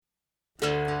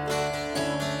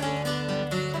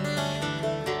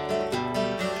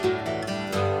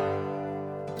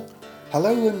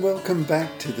Hello and welcome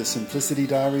back to the Simplicity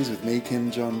Diaries with me,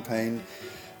 Kim John Payne.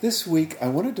 This week I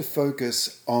wanted to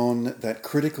focus on that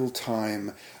critical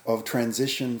time of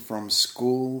transition from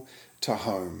school to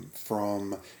home,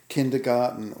 from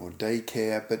kindergarten or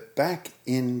daycare, but back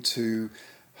into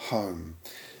home.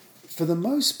 For the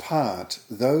most part,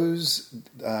 that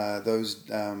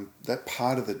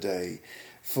part of the day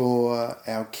for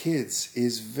our kids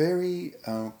is very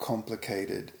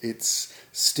complicated. It's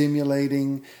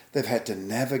stimulating. They've had to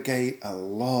navigate a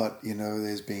lot.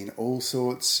 There's been all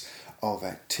sorts of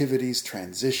activities,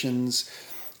 transitions,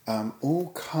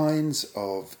 all kinds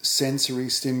of sensory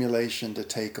stimulation to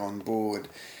take on board.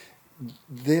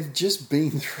 They've just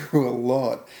been through a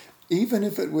lot. Even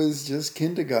if it was just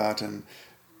kindergarten,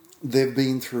 they've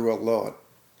been through a lot.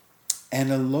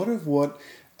 And a lot of what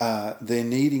they're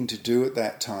needing to do at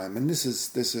that time, and this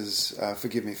is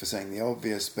forgive me for saying the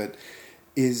obvious, but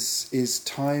is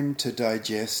time to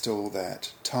digest all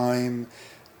that, time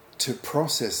to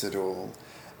process it all.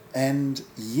 And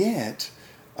yet,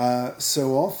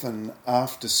 so often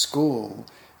after school,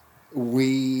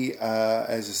 we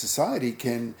as a society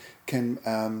can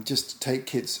just take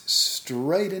kids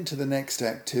straight into the next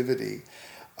activity.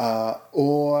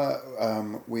 Or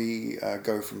we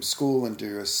go from school and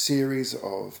do a series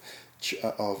of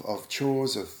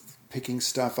chores, of picking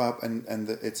stuff up, and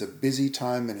it's a busy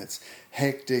time and it's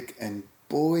hectic, and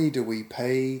boy, do we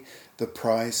pay the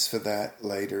price for that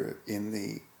later in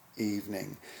the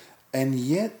evening. And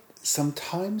yet,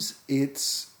 sometimes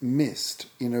it's missed.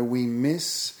 We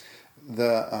miss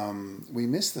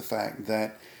the fact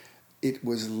that it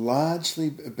was largely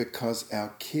because our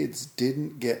kids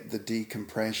didn't get the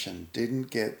decompression, didn't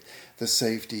get the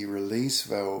safety release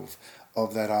valve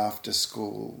of that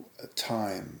after-school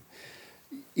time.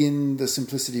 In the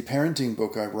Simplicity Parenting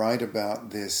book, I write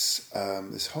about this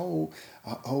whole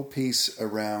piece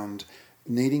around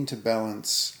needing to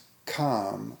balance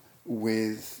calm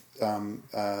with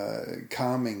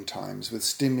calming times, with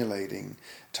stimulating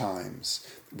times,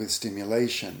 with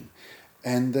stimulation,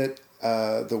 and that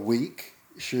the week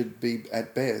should be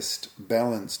at best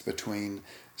balanced between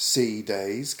C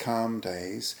days, calm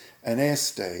days, and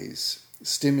S days,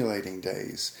 stimulating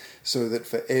days, so that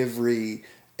for every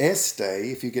S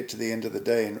day, if you get to the end of the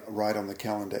day and write on the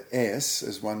calendar S,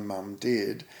 as one mum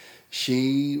did,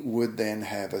 she would then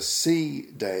have a C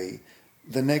day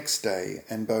the next day,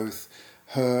 and both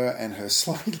her and her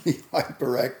slightly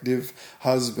hyperactive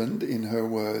husband, in her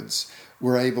words,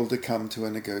 were able to come to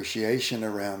a negotiation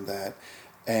around that,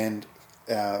 and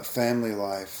our family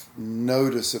life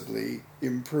noticeably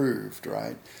improved,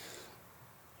 right?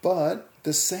 But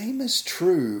the same is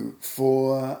true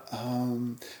for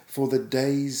the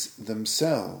days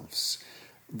themselves,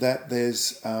 that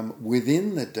there's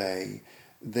within the day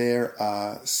there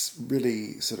are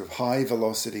really sort of high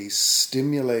velocity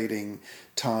stimulating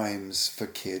times for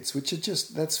kids, which are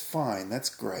that's fine, that's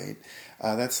great,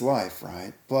 that's life,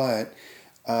 right? But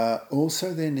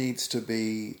also there needs to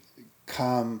be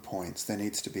calm points. There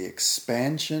needs to be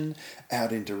expansion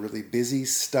out into really busy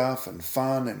stuff and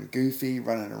fun and goofy,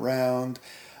 running around,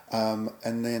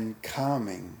 and then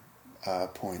calming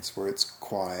points where it's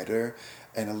quieter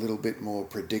and a little bit more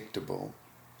predictable.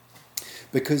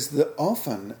 Because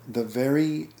often the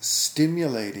very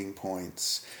stimulating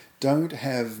points don't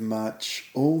have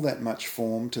all that much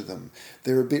form to them.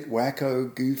 They're a bit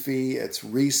wacko, goofy. It's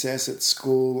recess at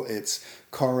school, it's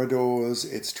corridors,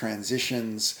 it's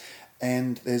transitions,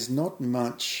 and there's not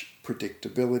much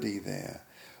predictability there.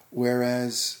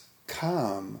 Whereas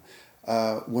calm,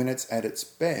 when it's at its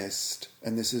best,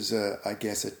 and this is I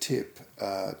guess a tip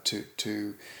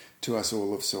to us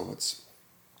all of sorts,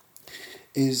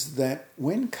 is that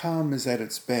when calm is at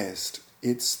its best,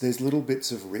 there's little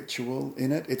bits of ritual in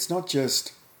it. It's not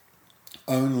just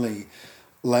only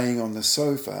laying on the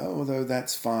sofa, although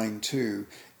that's fine too.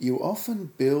 You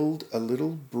often build a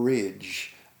little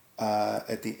bridge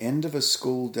at the end of a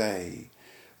school day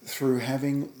through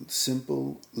having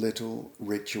simple little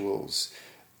rituals.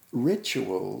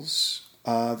 Rituals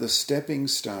are the stepping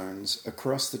stones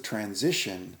across the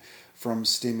transition from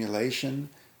stimulation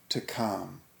to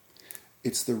calm.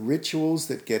 It's the rituals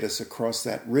that get us across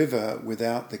that river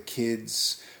without the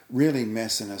kids really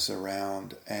messing us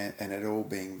around and it all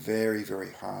being very,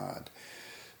 very hard.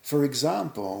 For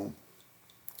example,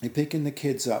 you're picking the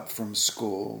kids up from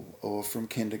school or from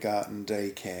kindergarten,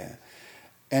 daycare,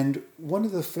 and one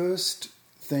of the first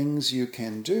things you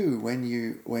can do when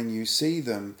you see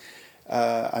them,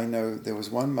 I know there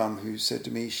was one mum who said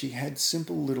to me she had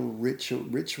simple little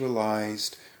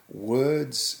ritualized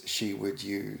words she would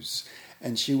use,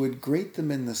 and she would greet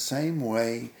them in the same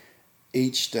way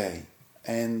each day.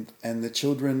 and the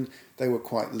children, they were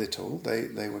quite little.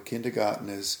 They were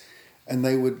kindergartners, and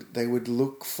they would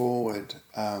look forward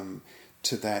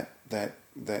to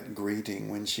that greeting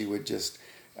when she would just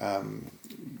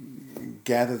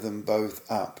gather them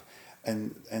both up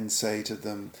and say to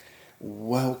them,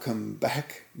 "Welcome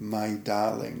back, my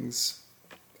darlings."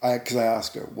 Because I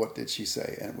asked her, what did she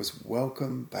say? And it was,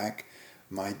 "Welcome back,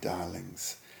 my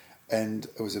darlings." And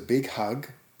it was a big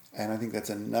hug. And I think that's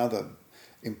another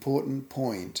important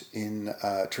point in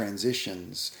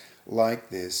transitions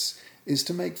like this, is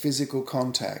to make physical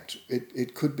contact.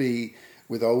 It could be,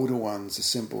 with older ones, a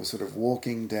simple sort of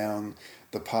walking down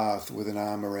the path with an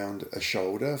arm around a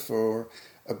shoulder for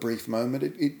a brief moment.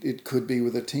 It could be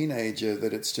with a teenager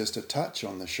that it's just a touch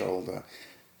on the shoulder.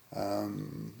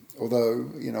 Although,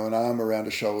 an arm around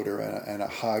a shoulder and a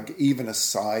hug, even a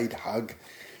side hug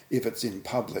if it's in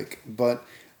public, but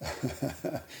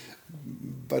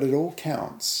but it all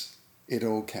counts. It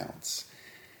all counts.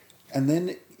 And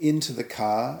then into the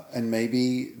car, and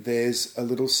maybe there's a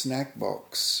little snack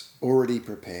box already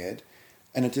prepared,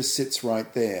 and it just sits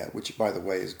right there, which, by the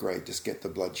way, is great. Just get the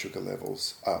blood sugar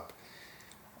levels up.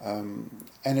 And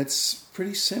it's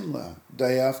pretty similar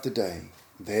day after day.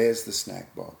 There's the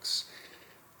snack box.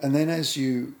 And then as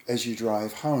you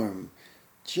drive home,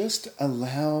 just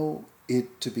allow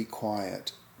it to be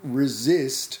quiet.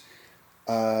 Resist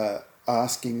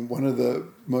asking one of the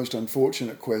most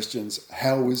unfortunate questions,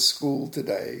 "How was school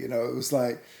today?" It was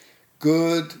like,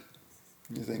 "Good."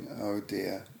 You think, "Oh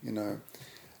dear,"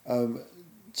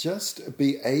 Just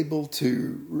be able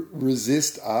to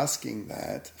resist asking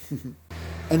that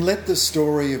and let the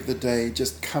story of the day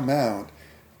just come out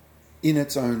in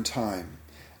its own time.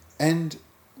 And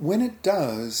when it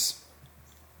does,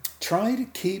 try to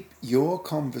keep your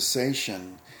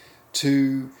conversation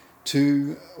to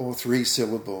 2 or 3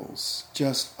 syllables.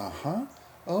 Just,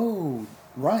 oh,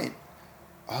 right,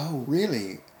 oh,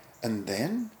 really, and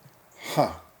then,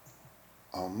 oh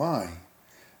my.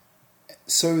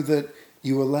 So that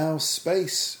you allow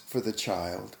space for the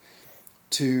child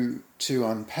to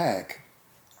unpack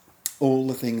all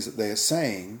the things that they're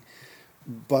saying,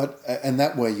 and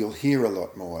that way you'll hear a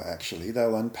lot more, actually.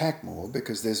 They'll unpack more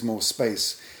because there's more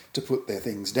space to put their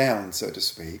things down, so to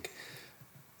speak.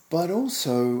 But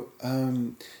also,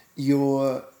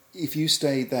 if you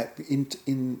stay that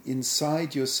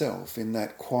inside yourself, in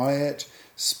that quiet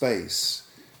space,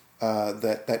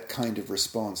 that kind of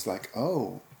response, like,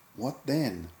 "Oh, what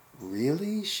then?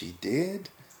 Really? She did?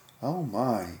 Oh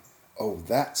my! Oh,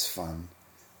 that's fun."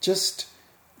 Just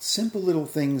simple little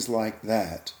things like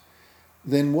that.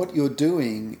 Then what you're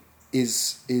doing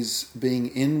is being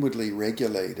inwardly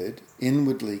regulated,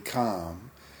 inwardly calm.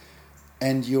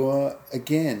 And you're,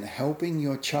 again, helping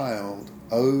your child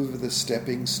over the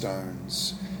stepping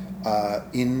stones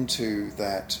into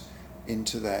that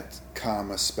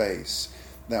calmer space.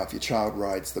 Now, if your child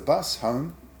rides the bus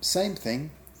home, same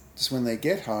thing. Just when they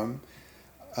get home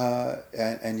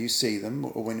and you see them,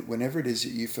 or whenever it is that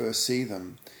you first see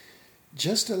them,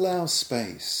 just allow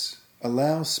space.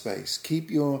 Allow space.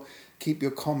 Keep your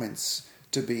comments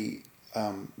to be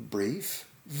brief,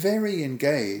 very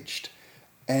engaged,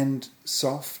 and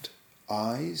soft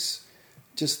eyes,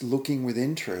 just looking with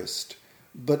interest,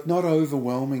 but not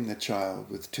overwhelming the child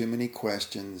with too many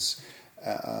questions,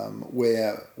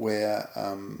 where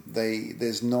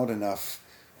there's not enough,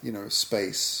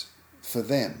 space for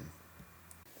them.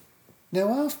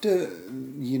 Now, after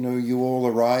you all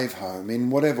arrive home in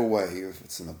whatever way, if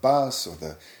it's in the bus or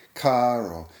the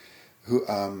car, or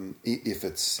if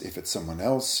it's someone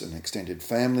else, an extended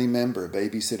family member, a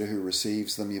babysitter who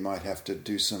receives them, you might have to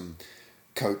do some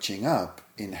coaching up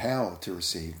in how to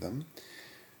receive them.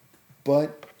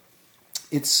 But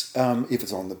it's if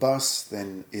it's on the bus,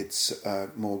 then it's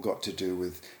more got to do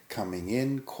with coming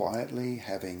in quietly,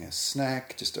 having a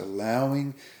snack, just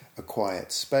allowing a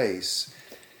quiet space.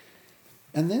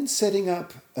 And then setting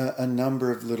up a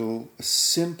number of little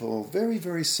simple, very,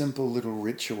 very simple little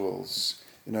rituals.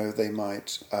 They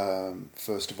might,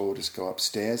 first of all, just go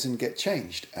upstairs and get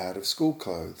changed out of school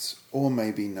clothes, or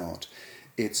maybe not.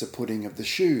 It's a putting of the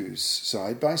shoes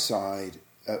side by side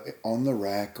on the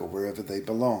rack or wherever they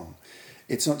belong.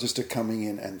 It's not just a coming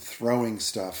in and throwing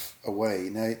stuff away.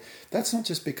 Now, that's not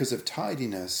just because of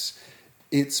tidiness.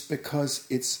 It's because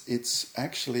it's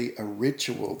actually a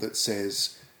ritual that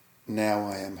says, "Now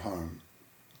I am home."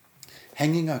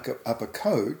 Hanging up a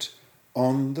coat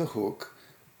on the hook,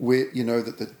 with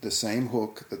that the same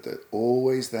hook that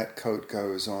always that coat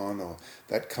goes on, or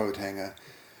that coat hanger.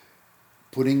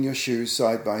 Putting your shoes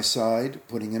side by side,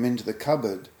 putting them into the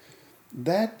cupboard,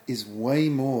 that is way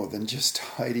more than just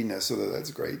tidiness, although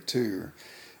that's great too.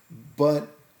 But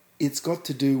it's got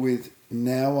to do with,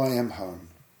 now I am home.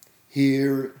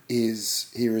 Here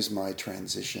is my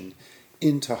transition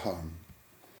into home.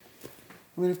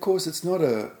 I mean, of course, it's not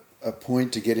a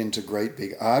point to get into great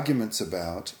big arguments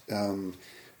about,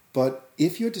 but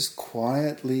if you're just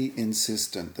quietly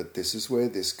insistent that this is where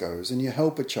this goes, and you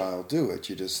help a child do it,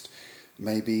 you just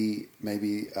maybe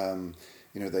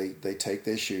they take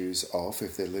their shoes off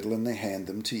if they're little and they hand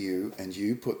them to you and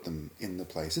you put them in the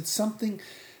place. It's something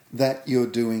that you're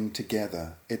doing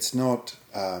together. It's not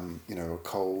a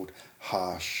cold,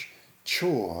 harsh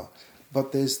chore,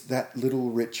 but there's that little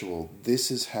ritual.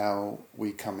 This is how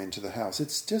we come into the house.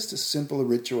 It's just as simple a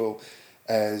ritual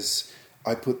as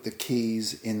I put the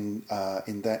keys in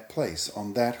that place,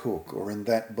 on that hook, or in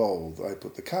that bowl. I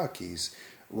put the car keys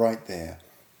right there.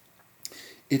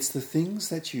 It's the things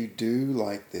that you do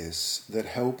like this that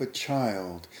help a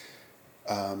child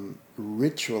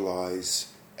ritualize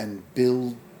and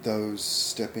build those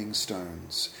stepping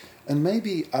stones. And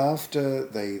maybe after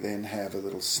they then have a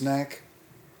little snack,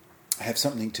 have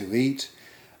something to eat,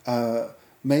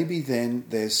 maybe then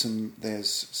there's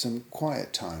some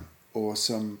quiet time or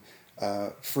some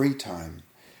free time.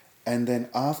 And then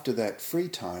after that free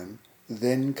time,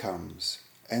 then comes,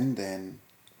 and then.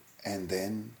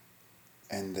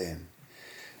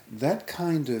 That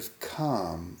kind of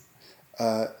calm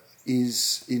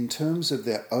is, in terms of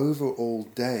their overall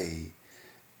day,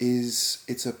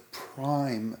 it's a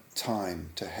prime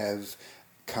time to have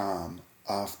calm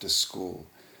after school,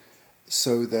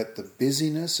 so that the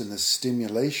busyness and the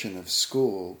stimulation of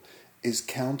school is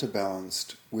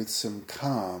counterbalanced with some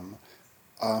calm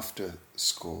after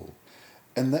school.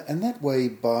 And that way,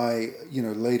 by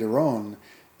later on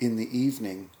in the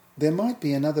evening, there might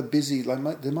be another busy,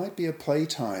 there might be a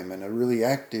playtime and a really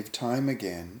active time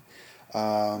again.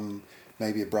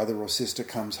 Maybe a brother or sister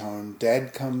comes home,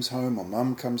 dad comes home or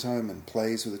mum comes home and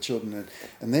plays with the children.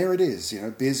 And there it is,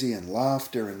 busy and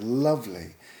laughter and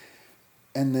lovely.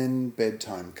 And then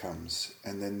bedtime comes,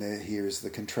 and then here is the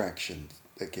contraction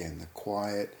again, the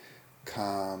quiet,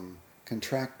 calm,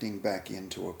 contracting back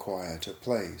into a quieter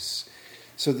place.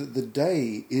 So that the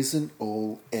day isn't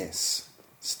all S,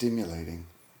 stimulating.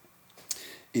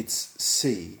 It's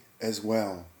C as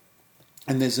well.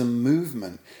 And there's a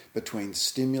movement between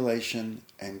stimulation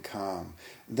and calm.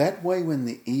 That way, when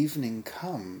the evening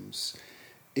comes,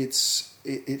 it's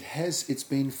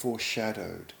been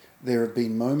foreshadowed. There have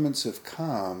been moments of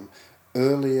calm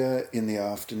earlier in the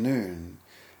afternoon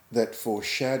that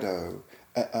foreshadow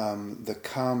the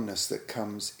calmness that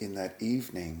comes in that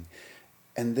evening.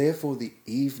 And therefore the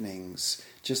evenings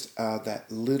just are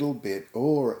that little bit,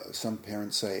 or some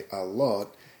parents say a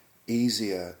lot,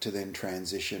 easier to then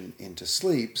transition into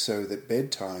sleep, so that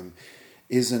bedtime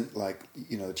isn't like,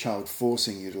 the child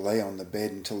forcing you to lay on the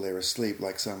bed until they're asleep,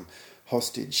 like some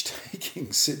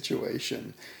hostage-taking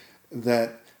situation.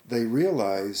 That they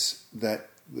realize that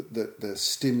the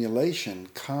stimulation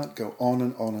can't go on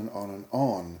and on and on and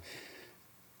on.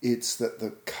 It's that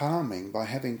the calming, by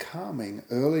having calming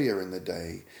earlier in the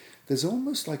day, there's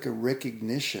almost like a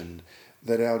recognition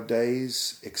that our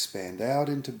days expand out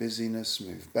into busyness,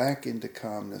 move back into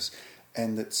calmness,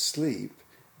 and that sleep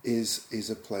is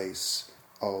a place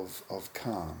of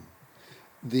calm.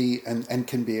 And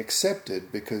can be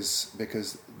accepted because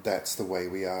that's the way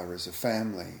we are as a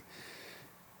family.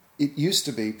 It used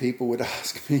to be people would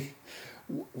ask me,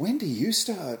 when do you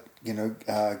start,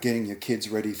 getting your kids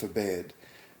ready for bed?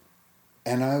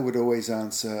 And I would always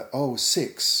answer,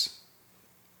 6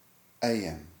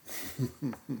 a.m.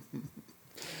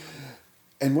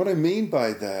 And what I mean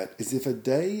by that is, if a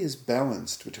day is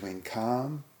balanced between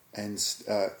calming and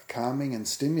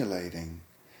stimulating,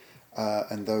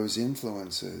 and those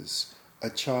influences,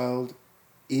 a child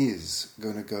is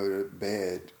going to go to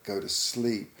bed, go to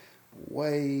sleep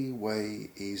way,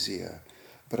 way easier.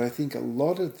 But I think a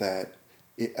lot of that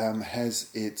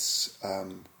has its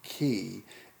key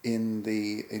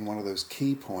in one of those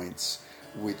key points,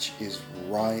 which is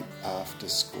right after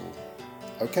school.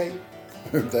 Okay,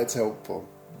 hope that's helpful.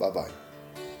 Bye-bye.